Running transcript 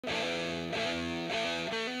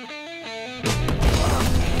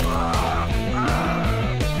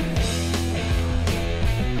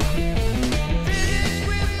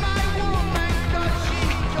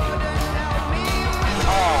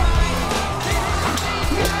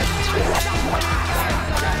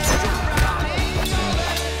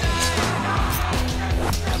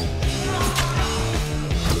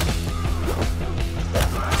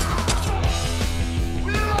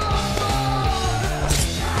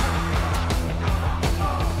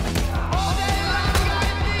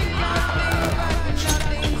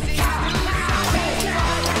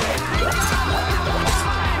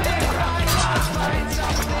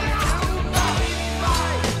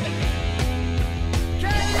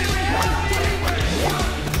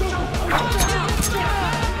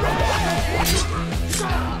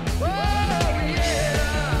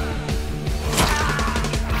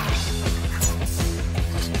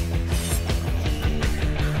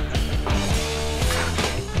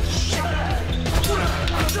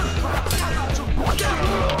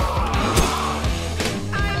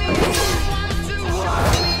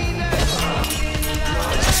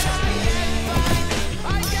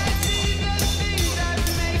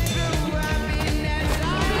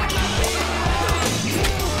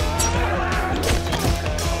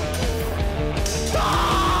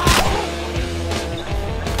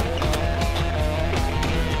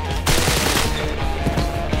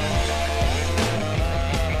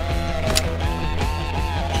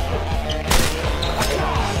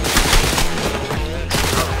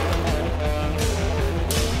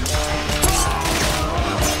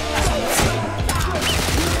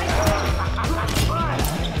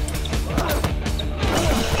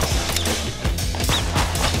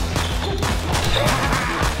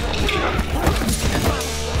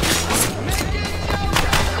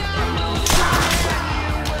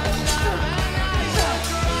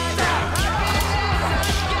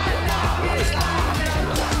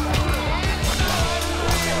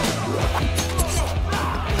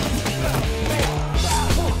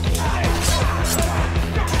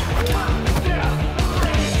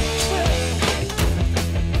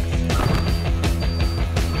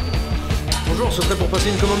ce serait pour passer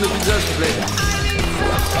une commande de pizza, s'il vous plaît.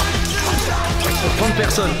 Pour 30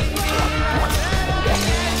 personnes.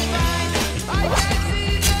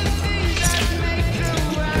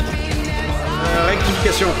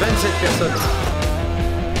 Rectification, 27 personnes.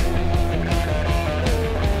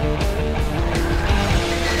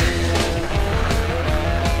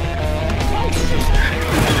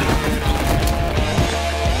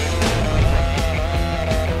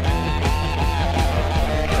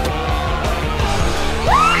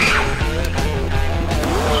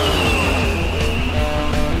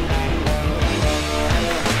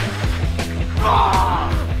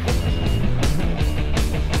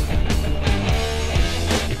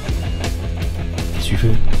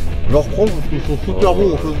 Je leur reprends parce qu'ils sont super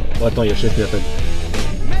bons en fait. Oh, attends, il y a le chef qui appelle.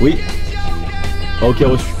 Oui. Ah, ok,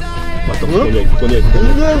 reçu. Attends, faut qu'on y aille, faut qu'on y aille.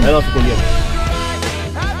 Ah non, faut qu'on y aille.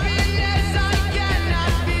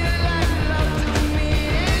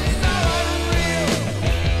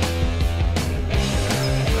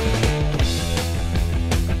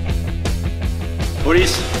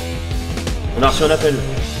 Police, on a reçu un appel.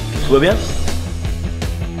 Tout va bien?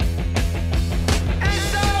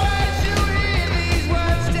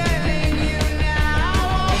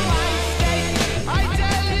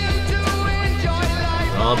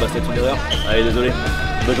 Non, bah c'est une erreur. Allez, désolé.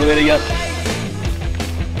 Bonne journée les gars.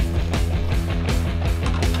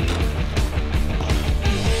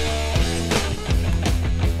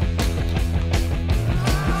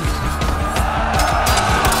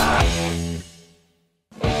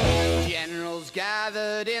 Generals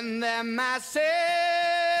gathered in their masses,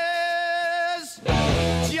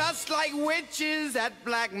 just like witches at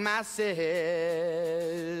black masses.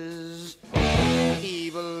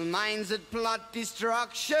 Evil minds that plot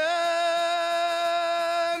destruction,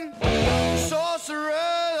 sorcerer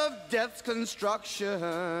of death's construction.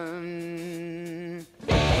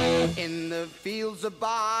 In the fields of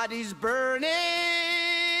bodies burning,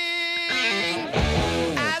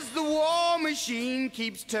 as the war machine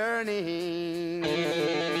keeps turning.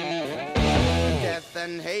 Death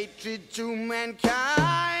and hatred to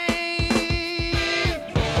mankind,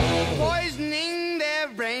 poisoning their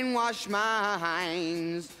brainwashed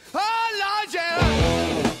minds. Oh Lord,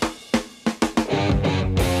 yeah.